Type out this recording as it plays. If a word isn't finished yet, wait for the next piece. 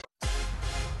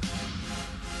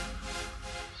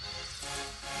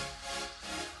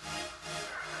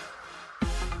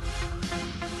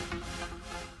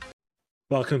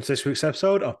Welcome to this week's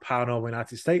episode of Paranormal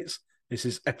United States. This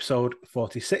is episode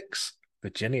 46,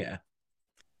 Virginia.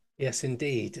 Yes,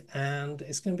 indeed. And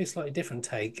it's going to be a slightly different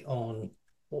take on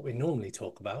what we normally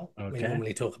talk about. We Okay.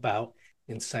 normally talk about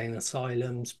insane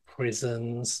asylums,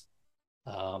 prisons,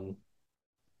 um,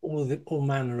 all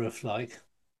manner of like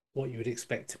what you would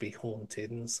expect to be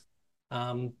hauntings.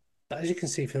 Um, but as you can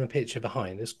see from the picture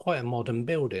behind, it's quite a modern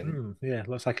building. Yeah,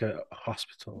 looks like a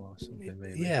hospital or something,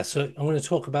 maybe. Yeah, so I'm going to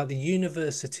talk about the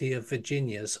University of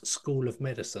Virginia's School of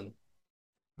Medicine,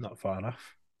 Not far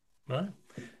off. right?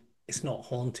 It's not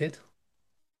haunted.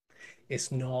 It's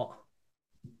not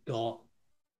got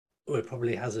well, it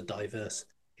probably has a diverse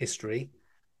history,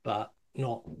 but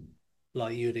not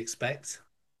like you'd expect.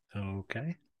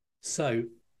 Okay. So,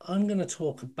 I'm going to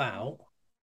talk about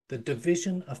the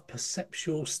Division of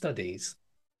Perceptual Studies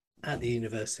at the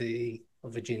University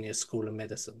of Virginia School of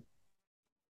Medicine.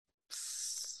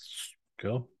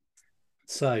 Cool.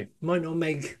 So, might not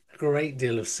make a great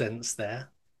deal of sense there,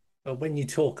 but when you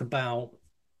talk about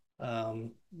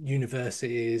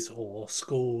universities or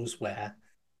schools where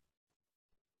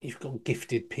you've got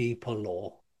gifted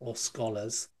people or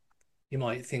scholars, you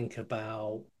might think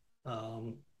about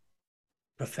um,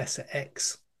 Professor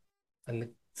X and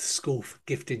the School for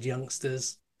Gifted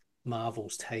Youngsters,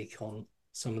 Marvel's take on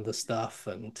some of the stuff,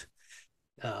 and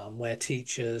where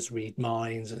teachers read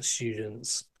minds and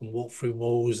students can walk through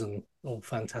walls and all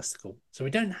fantastical. So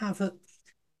we don't have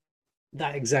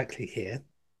that exactly here,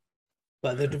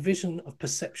 but the Division of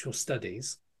Perceptual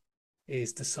Studies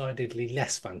is decidedly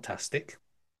less fantastic,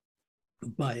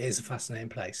 but it is a fascinating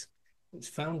place. It's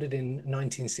founded in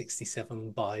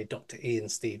 1967 by Dr. Ian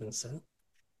Stevenson,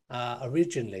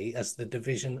 originally as the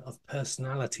Division of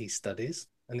Personality Studies,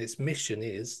 and its mission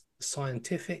is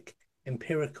scientific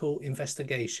empirical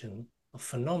investigation of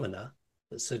phenomena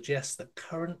that suggest that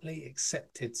currently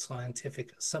accepted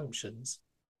scientific assumptions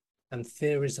and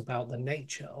theories about the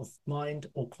nature of mind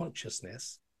or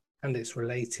consciousness and its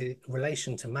related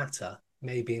relation to matter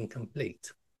may be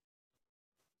incomplete.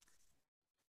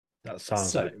 That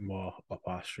sounds So like more up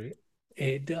our street.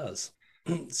 it does.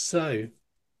 So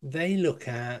they look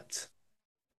at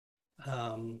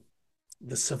um,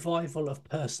 the survival of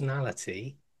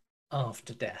personality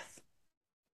after death.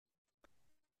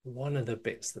 One of the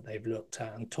bits that they've looked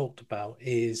at and talked about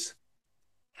is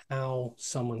how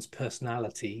someone's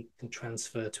personality can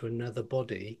transfer to another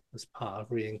body as part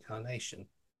of reincarnation.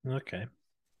 Okay.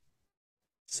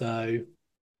 So,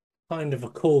 kind of a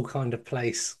cool kind of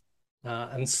place,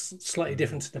 and slightly Mm.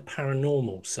 different to the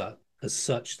paranormal as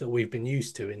such that we've been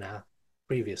used to in our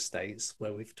previous states,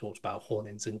 where we've talked about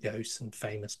hauntings and ghosts and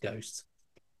famous ghosts.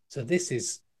 So this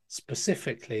is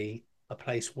specifically a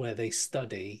place where they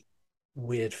study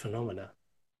weird phenomena.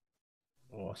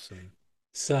 Awesome.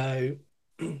 So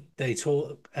they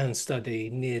talk and study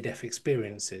near-death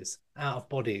experiences,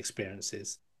 out-of-body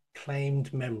experiences,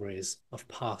 claimed memories of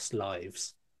past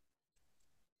lives.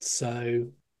 So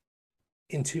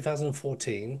in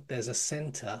 2014, there's a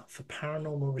Center for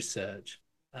Paranormal Research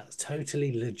that's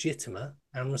totally legitimate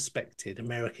and respected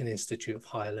American Institute of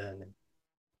Higher Learning.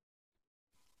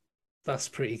 That's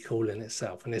pretty cool in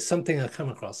itself. And it's something I come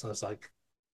across and I was like,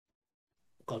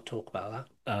 got to talk about that.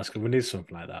 That's good. We need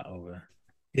something like that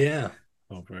Yeah,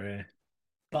 over here.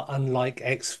 but unlike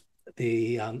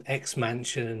the X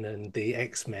Mansion and the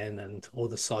X Men and all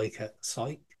the psych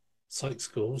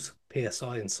schools,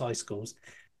 PSI and Psy schools,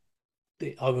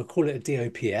 I would call it a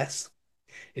DOPS.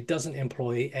 It doesn't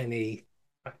employ any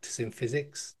practice in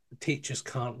physics. The teachers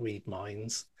can't read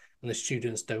minds, and the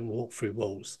students don't walk through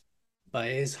walls. But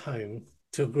it is home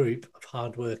to a group of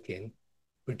hardworking,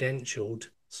 credentialed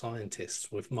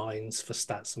scientists with minds for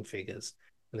stats and figures,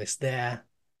 and it's their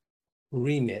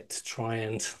remit to try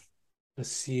and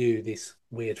pursue this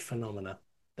weird phenomena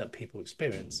that people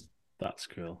experience. That's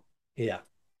cool. Yeah.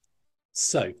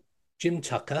 So Jim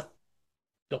Tucker,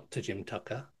 Dr. Jim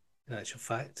Tucker, in actual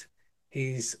fact,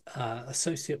 he's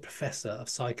associate professor of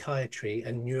psychiatry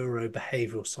and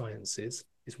neurobehavioral sciences.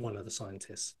 Is one of the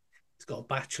scientists. He's got a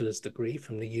bachelor's degree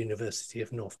from the University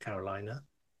of North Carolina,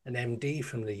 an MD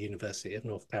from the University of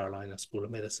North Carolina School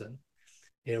of Medicine.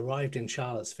 He arrived in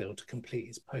Charlottesville to complete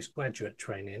his postgraduate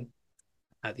training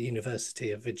at the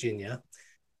University of Virginia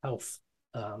Health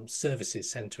Services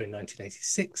Center in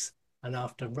 1986, and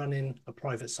after running a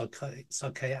private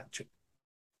psychiatric.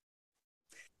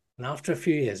 And after a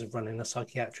few years of running a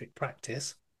psychiatric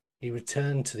practice, he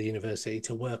returned to the university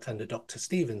to work under Dr.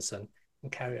 Stevenson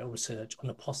and carry out research on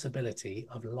the possibility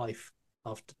of life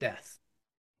after death,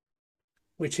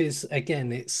 which is,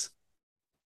 again, it's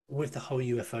with the whole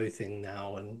UFO thing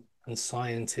now and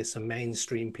scientists and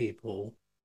mainstream people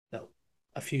that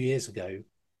a few years ago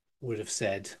would have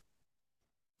said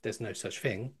there's no such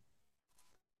thing.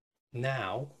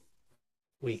 Now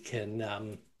we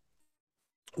can,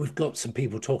 we've got some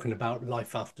people talking about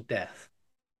life after death.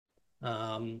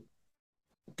 Um,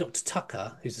 Dr.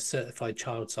 Tucker, who's a certified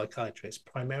child psychiatrist,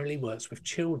 primarily works with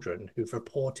children who've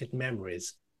reported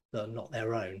memories that are not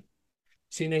their own.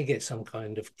 So, you get some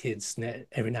kind of kids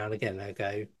every now and again, they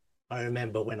go, I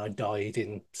remember when I died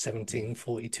in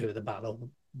 1742 at the Battle of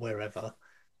wherever.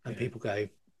 And people go,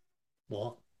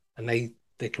 what? And they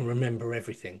can remember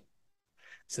everything.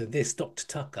 So this Dr.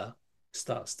 Tucker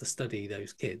starts to study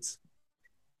those kids.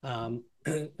 And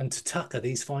to Tucker,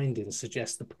 these findings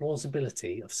suggest the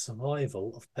plausibility of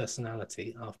survival of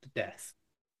personality after death.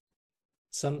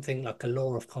 Something like a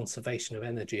law of conservation of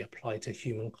energy applied to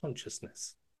human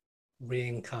consciousness,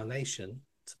 reincarnation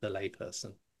to the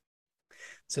layperson.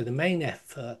 So the main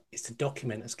effort is to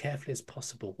document as carefully as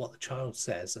possible what the child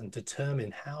says and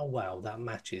determine how well that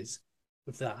matches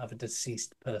with that of a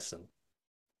deceased person,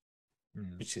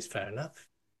 which is fair enough.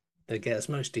 They get as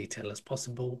much detail as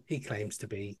possible. He claims to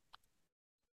be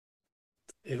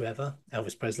whoever,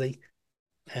 Elvis Presley,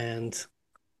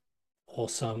 or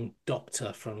some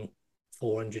doctor from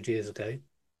 400 years ago,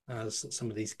 as some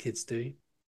of these kids do.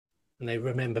 And they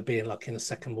remember being like in the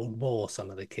Second World War,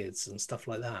 some of the kids and stuff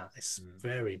like that. It's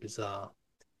very bizarre.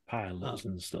 Pilots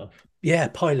and stuff. Yeah,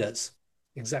 pilots.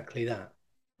 Exactly that.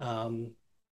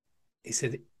 He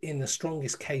said in the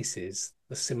strongest cases,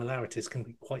 the similarities can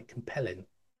be quite compelling.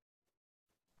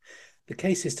 The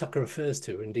cases Tucker refers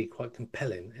to are indeed quite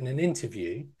compelling. In an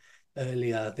interview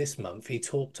earlier this month, he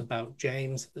talked about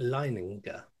James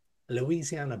Leininger, a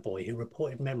Louisiana boy who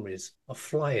reported memories of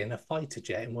flying a fighter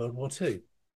jet in World War II.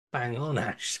 Bang on,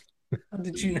 Ash. How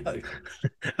did you know?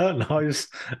 I don't know.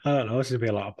 There's to be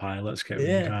a lot of pilots getting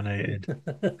reincarnated.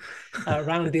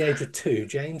 Around the age of 2,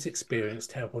 James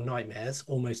experienced terrible nightmares,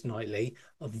 almost nightly,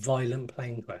 of violent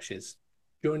plane crashes.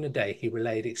 During the day, he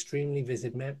relayed extremely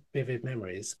vivid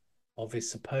memories of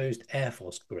his supposed Air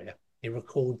Force career. He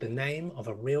recalled the name of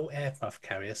a real aircraft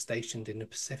carrier stationed in the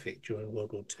Pacific during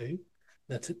World War II,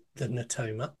 the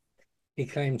Natoma. He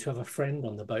claimed to have a friend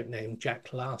on the boat named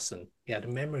Jack Larson. He had a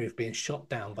memory of being shot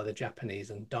down by the Japanese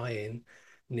and dying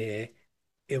near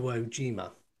Iwo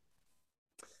Jima.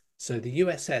 So the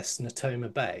USS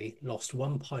Natoma Bay lost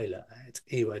one pilot at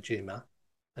Iwo Jima,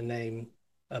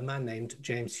 a man named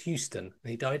James Houston,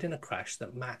 and he died in a crash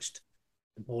that matched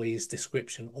the boy's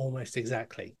description almost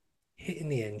exactly. Hitting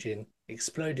the engine,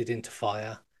 exploded into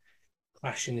fire,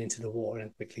 crashing into the water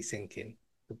and quickly sinking,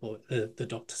 the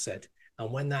doctor said.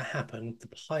 And when that happened, the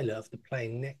pilot of the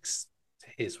plane next to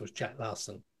his was Jack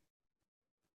Larson.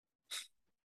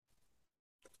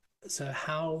 So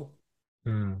how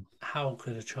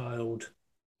could a child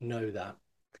know that?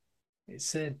 It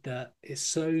said that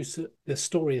the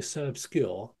story is so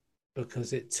obscure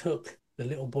because it took the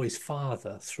little boy's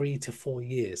father 3 to 4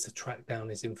 years to track down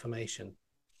his information,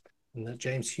 and that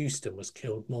James Houston was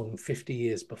killed more than 50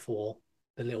 years before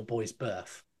the little boy's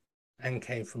birth and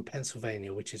came from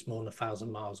Pennsylvania, which is more than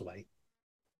 1,000 miles away.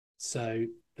 So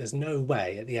there's no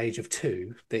way at the age of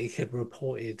 2 that he could have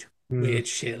reported weird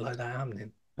shit like that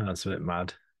happening. That's a bit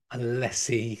mad. Unless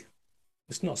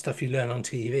it's not stuff you learn on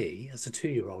TV. As a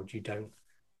 2-year-old, you don't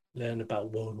learn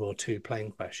about World War II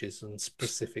plane crashes and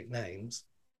specific names.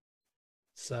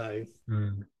 So,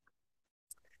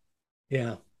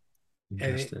 yeah.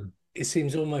 Interesting. It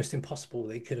seems almost impossible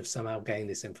that he could have somehow gained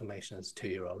this information as a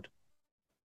 2-year-old.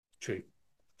 True.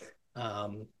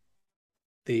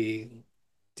 The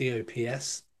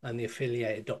DOPS and the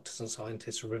affiliated doctors and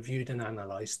scientists reviewed and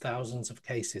analysed thousands of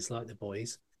cases like the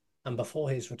boys, and before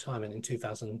his retirement in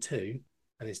 2002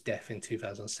 and his death in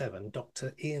 2007,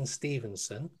 Dr. Ian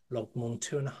Stevenson logged more than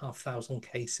 2,500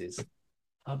 cases,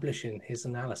 publishing his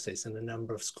analysis in a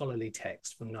number of scholarly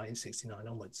texts from 1969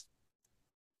 onwards.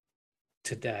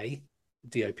 Today,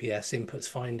 DOPS inputs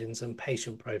findings and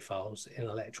patient profiles in an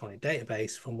electronic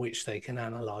database from which they can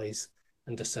analyse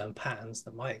and discern patterns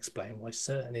that might explain why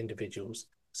certain individuals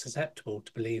are susceptible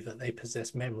to believe that they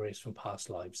possess memories from past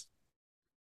lives.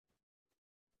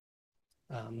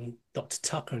 Dr.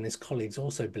 Tucker and his colleagues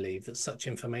also believe that such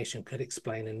information could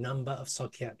explain a number of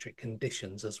psychiatric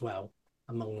conditions as well,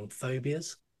 among them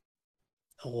phobias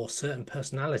or certain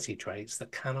personality traits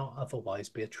that cannot otherwise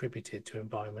be attributed to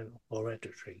environment or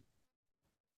hereditary.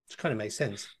 Which kind of makes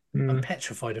sense. I'm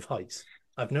petrified of heights.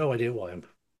 I have no idea why I'm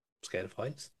scared of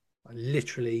heights. I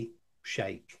literally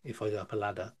shake if I go up a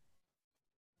ladder.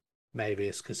 Maybe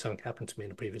it's because something happened to me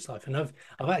in a previous life. And I've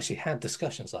actually had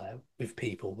discussions like that with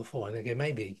people before, and they go,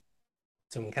 maybe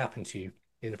something happened to you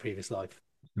in a previous life.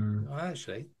 Well,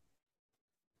 actually,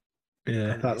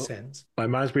 Yeah, Kind of that makes sense. like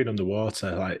mine's been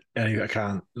underwater. Like I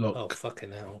can't Oh, look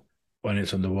fucking hell. when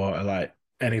it's underwater. Like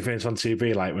anything's on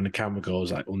TV, like when the camera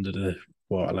goes like under the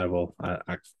water level,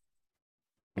 I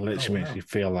Oh, literally makes wow. you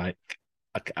feel like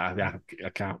I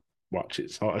can't watch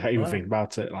it. So I can't even Wow. think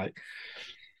about it. Like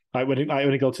when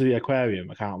you go to the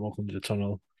aquarium, I can't walk under the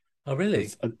tunnel. Oh, really?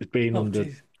 It's been Oh, under.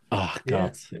 geez. Oh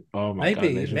Yeah. God! Oh my God!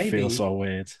 It makes me feel Maybe. so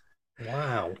weird.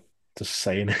 Wow. Just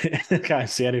saying it. I can't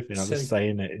see anything. I'm So, just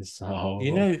saying it. It's so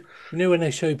you horrible. know, when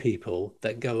they show people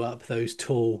that go up those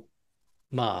tall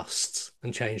masts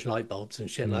and change light bulbs and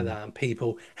shit like Mm. that, and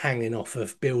people hanging off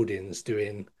of buildings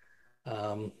doing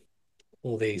um,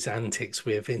 all these antics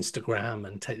with Instagram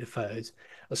and take the photos.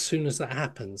 As soon as that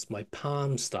happens, my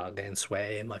palms start getting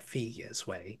sweaty and my feet get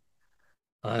sweaty.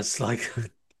 I was like,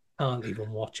 can't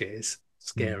even watch it. It's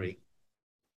Mm. scary.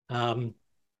 Um,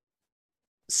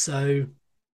 so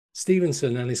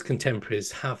Stevenson and his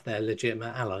contemporaries have their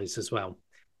legitimate allies as well.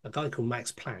 A guy called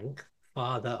Max Planck,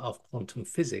 father of quantum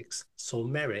physics, saw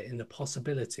merit in the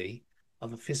possibility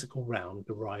of a physical realm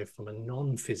derived from a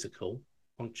non-physical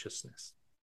consciousness.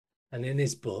 And in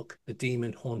his book, The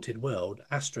Demon Haunted World,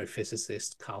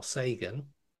 astrophysicist Carl Sagan,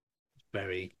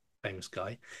 very famous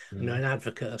guy, and Mm. an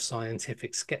advocate of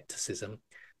scientific skepticism,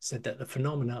 said that the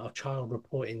phenomena of child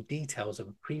reporting details of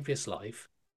a previous life,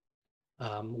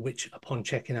 which upon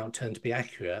checking out turned to be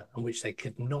accurate and which they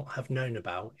could not have known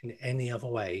about in any other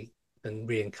way than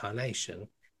reincarnation,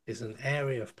 is an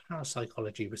area of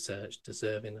parapsychology research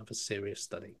deserving of a serious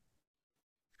study.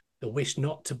 The wish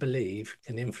not to believe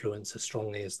can influence as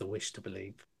strongly as the wish to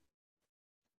believe.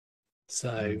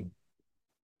 So Mm.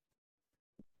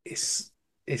 it's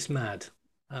it's mad.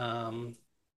 Um,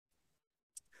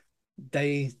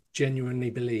 they genuinely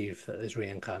believe that there's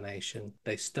reincarnation.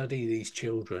 They study these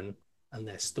children and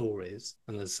their stories,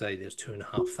 and let's say there's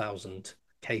 2,500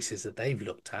 cases that they've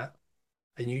looked at.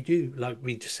 And you do, like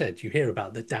we just said, you hear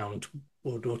about the downed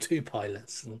World War II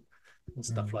pilots and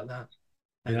stuff Mm. like that.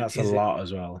 Yeah, And that's a is it? lot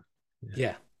as well. Yeah.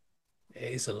 Yeah,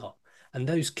 it is a lot. And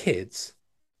those kids,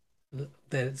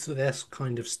 they're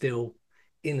kind of still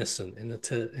innocent in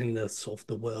the sort of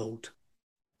the world.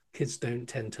 Kids don't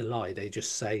tend to lie; they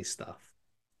just say stuff.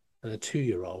 And a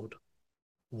 2-year-old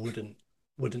wouldn't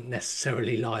wouldn't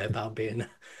necessarily lie about being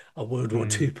a World War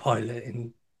Mm. II pilot.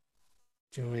 In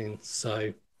do you know what I mean?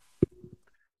 So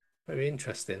very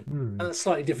interesting. Mm. And a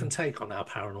slightly different take on our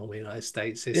paranormal in the United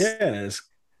States is Yeah, it's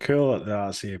cool that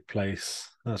that's your place.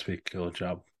 That's a cool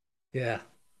job. yeah.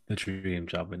 The dream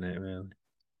job in it, really.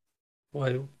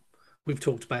 Well, we've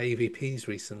talked about EVPs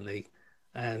recently,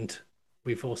 and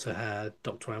we've also had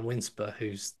Dr. Ann Winsper,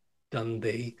 who's done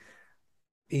the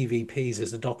EVPs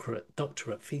as a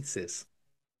doctorate thesis.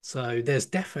 So there's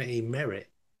definitely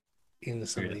merit in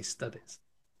some of Yeah, these studies.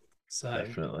 So,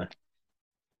 definitely.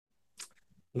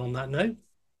 and on that note,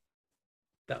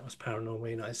 that was Paranormal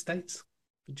United States,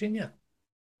 Virginia.